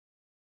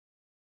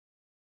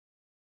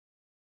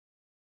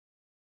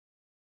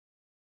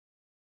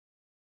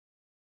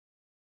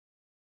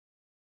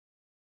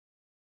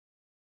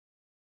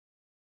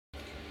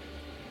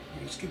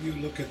Let's give you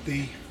a look at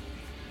the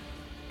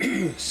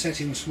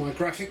settings for my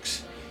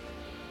graphics.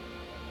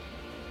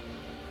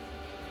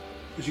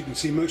 As you can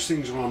see, most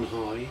things are on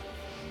high.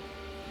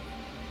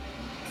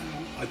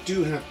 I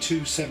do have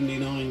two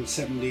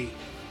 7970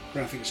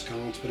 graphics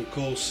cards, but of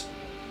course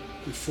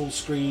with full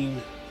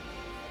screen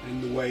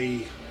and the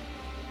way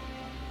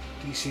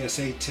DCS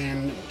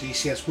 810 or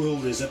DCS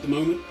World is at the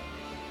moment,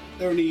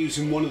 they're only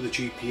using one of the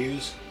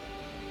GPUs.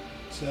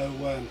 So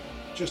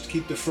just to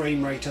keep the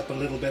frame rate up a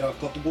little bit, I've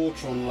got the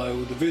water on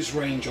low, the vis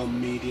range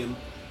on medium,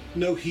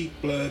 no heat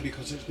blur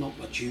because it's not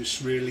much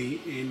use really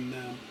in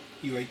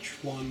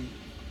UH1,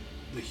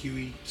 the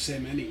Huey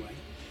sim anyway.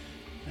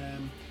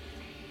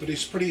 But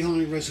it's pretty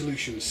high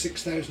resolution,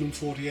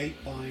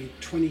 6048 by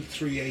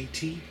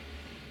 2380.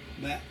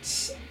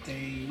 That's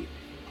a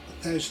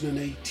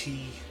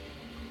 1080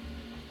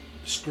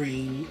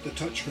 screen, the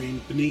touchscreen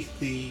beneath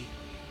the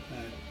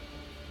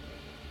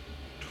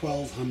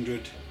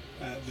 1200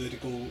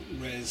 vertical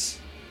res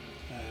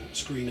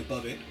screen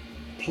above it,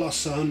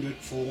 plus 100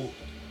 for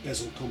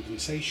bezel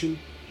compensation.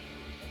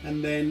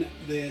 And then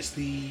there's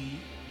the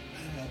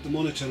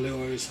monitor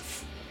lure is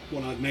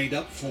one I've made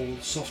up for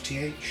soft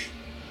TH,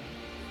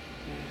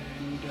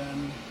 and I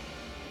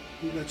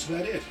think that's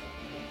about it.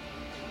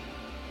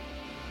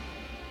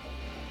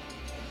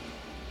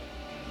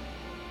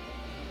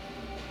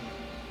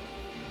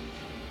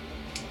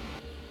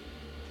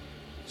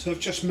 So I've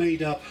just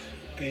made up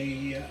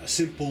a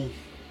simple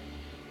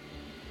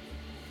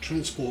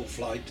transport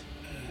flight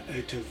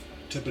out of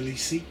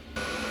Tbilisi.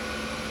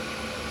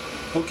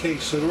 Okay,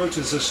 so the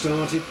rotors are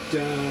started.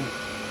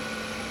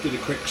 Did a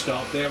quick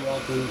start there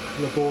rather than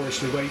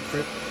laboriously wait for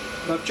it.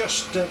 But I've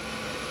just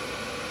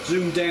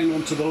zoomed down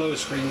onto the lower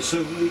screen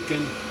so we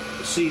can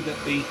see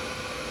that the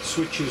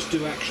switches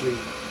do actually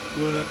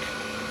work.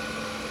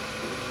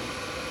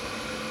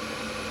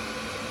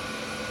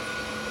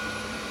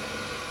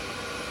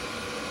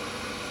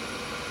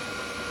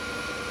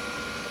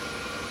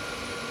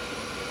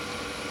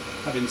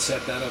 Having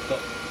said that, I've got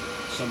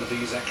some of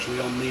these actually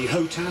on the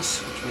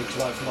HOTAS, which makes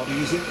life a lot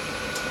easier.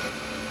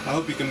 I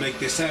hope you can make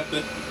this out,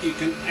 but you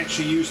can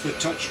actually use the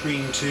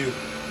touchscreen to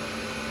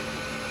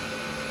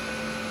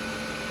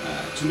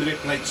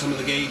manipulate some of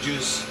the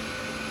gauges,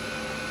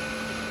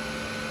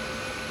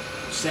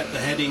 set the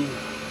heading,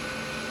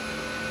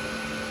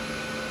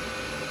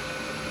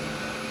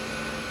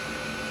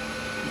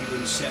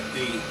 even set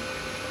the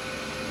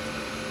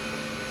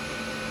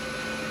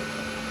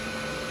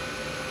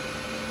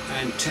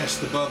and test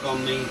the bug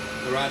on the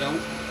addon,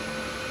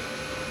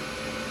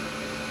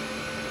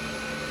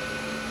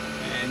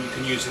 and you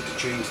can use it to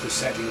change the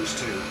settings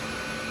too.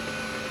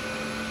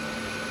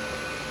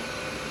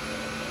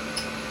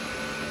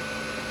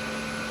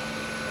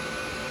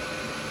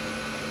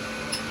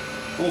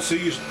 Also,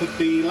 you put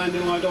the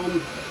landing light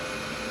on,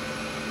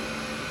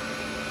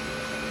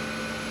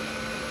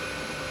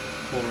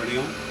 already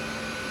on,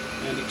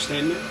 and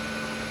extend it,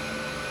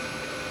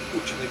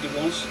 which I think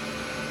it was.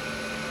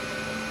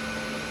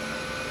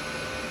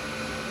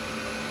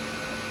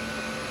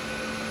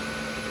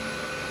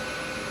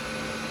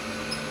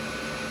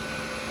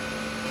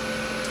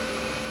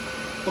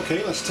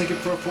 Okay, let's take it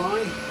for a fly.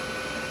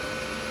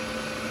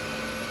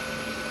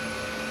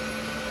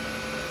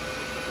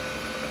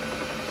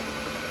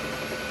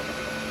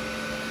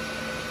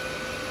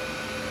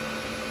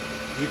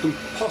 You can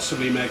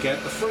possibly make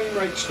out the frame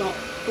rate's not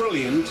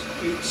brilliant,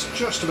 it's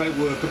just about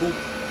workable.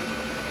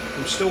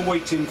 I'm still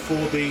waiting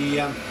for the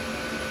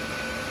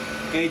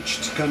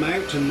edge to come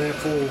out and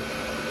therefore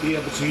be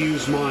able to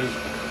use my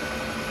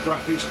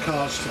graphics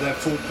cards to their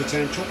full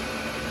potential.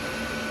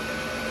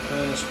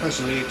 As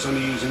presently it's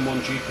only using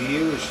one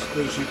GPU, as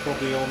those you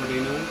probably already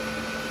know.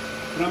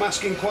 But I'm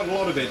asking quite a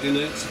lot of it, and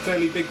it's a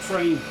fairly big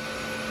frame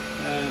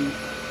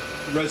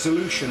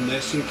resolution,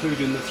 this,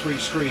 including the 3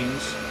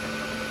 screens.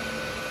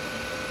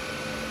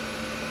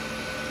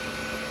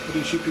 But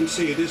as you can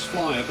see, it is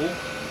flyable.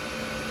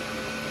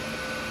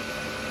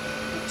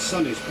 The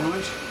sun is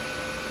bright.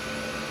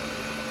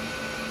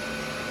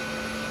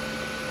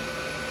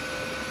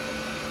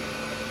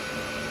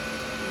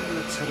 And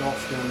let's head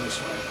off down this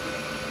way.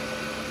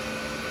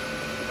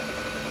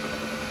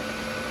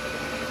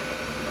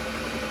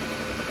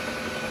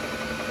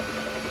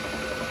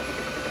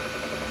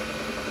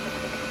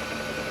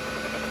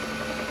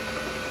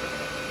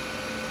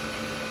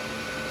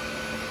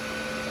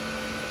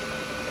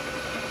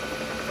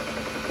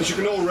 As you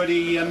can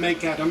already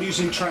make out, I'm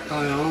using track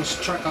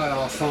IRs, track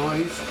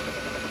IR5.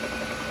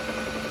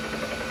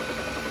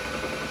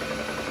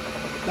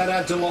 That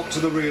adds a lot to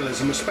the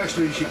realism,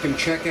 especially as you can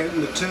check out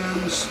in the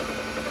turns,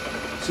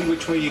 see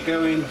which way you're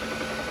going.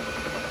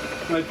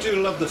 And I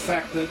do love the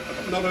fact that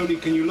not only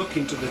can you look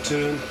into the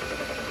turn,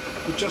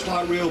 but just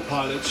like real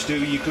pilots do,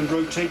 you can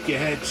rotate your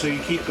head so you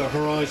keep the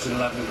horizon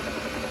level,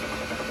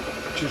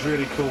 which is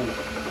really cool.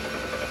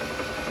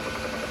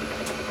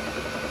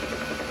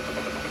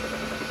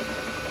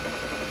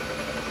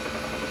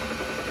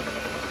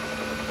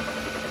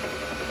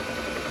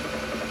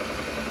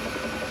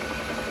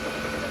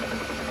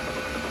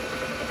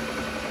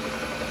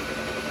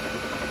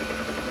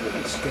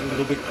 get a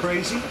little bit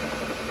crazy.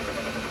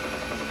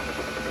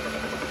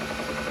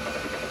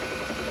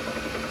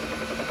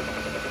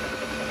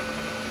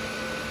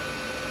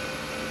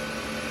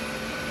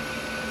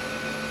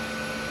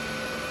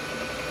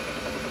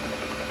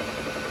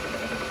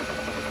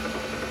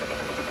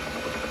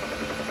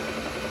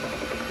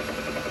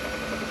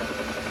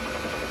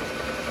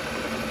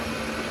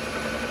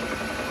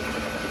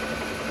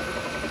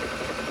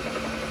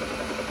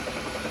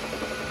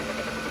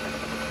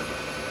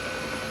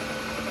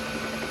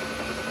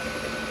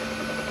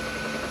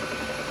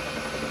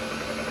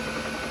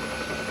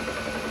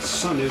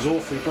 The sun is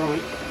awfully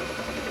bright.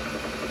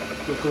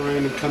 Look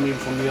around and come in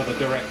from the other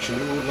direction,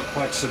 it will look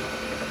quite so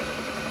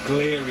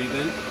glary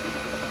then.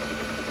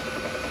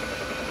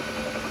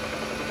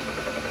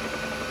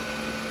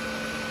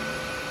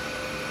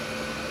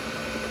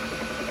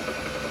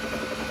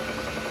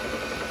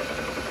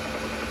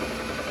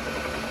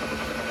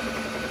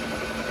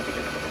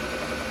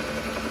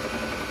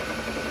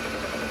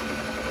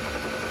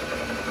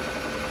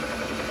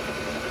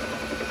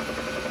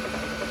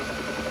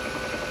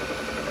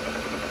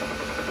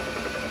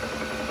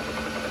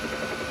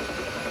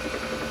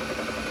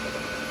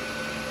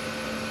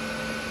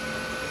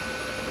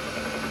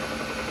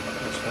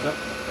 Better.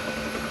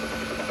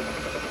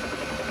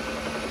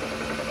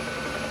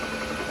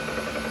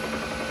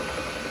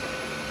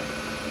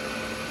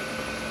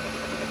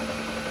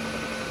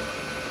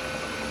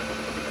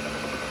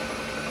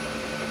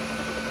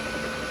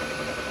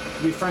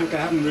 To be frank, I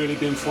haven't really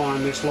been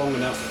flying this long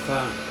enough.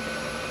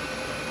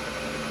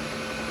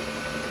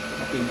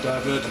 I've been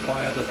diverted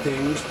by other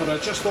things, but I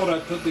just thought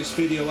I'd put this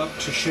video up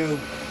to show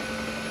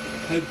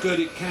how good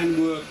it can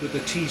work with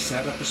the T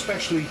setup,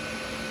 especially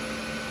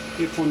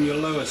if on your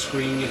lower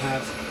screen you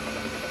have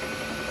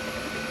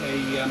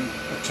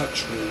a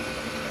touch screen.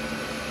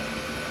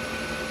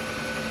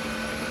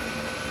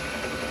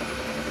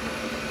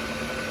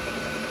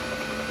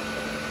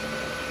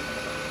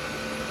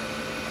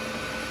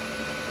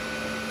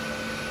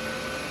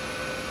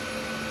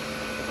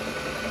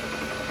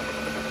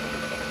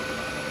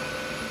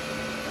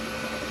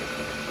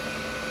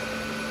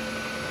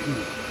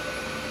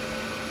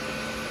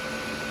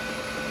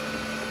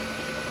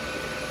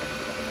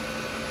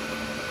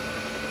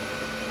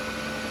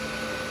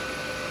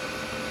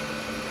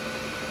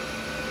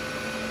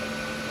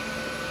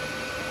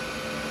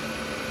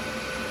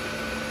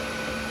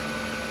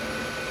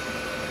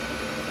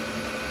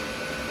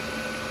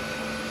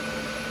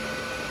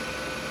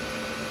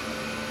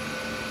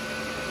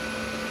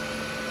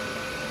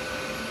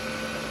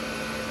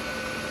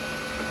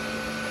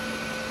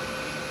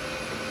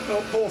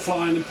 Well, poor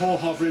flying and poor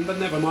hovering, but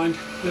never mind.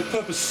 The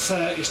purpose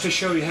is to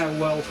show you how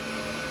well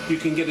you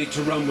can get it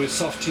to run with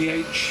soft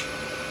TH.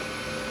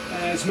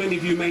 As many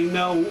of you may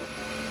know,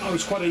 I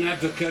was quite an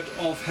advocate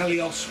of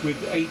HELIOS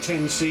with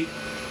A10C,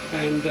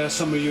 and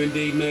some of you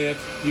indeed may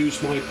have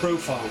used my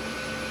profile.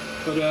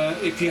 But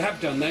if you have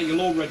done that,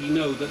 you'll already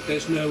know that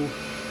there's no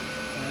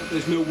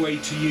way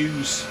to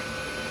use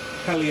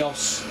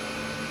HELIOS,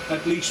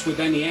 at least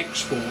with any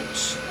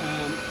exports,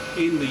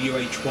 in the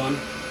UH1,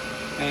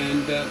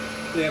 and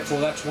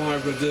therefore that's why I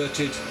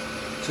reverted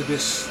to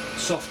this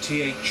soft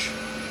TH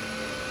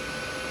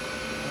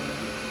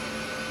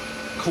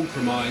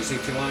compromise,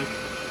 if you like.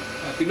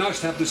 It'd be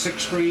nice to have the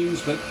 6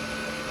 screens, but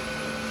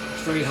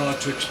it's very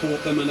hard to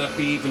export them, and that'd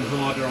be even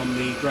harder on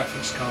the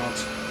graphics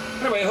cards.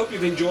 Anyway, I hope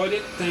you've enjoyed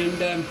it,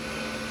 and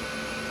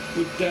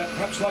would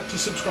perhaps like to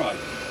subscribe.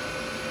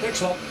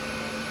 Thanks a lot.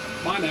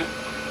 Bye now.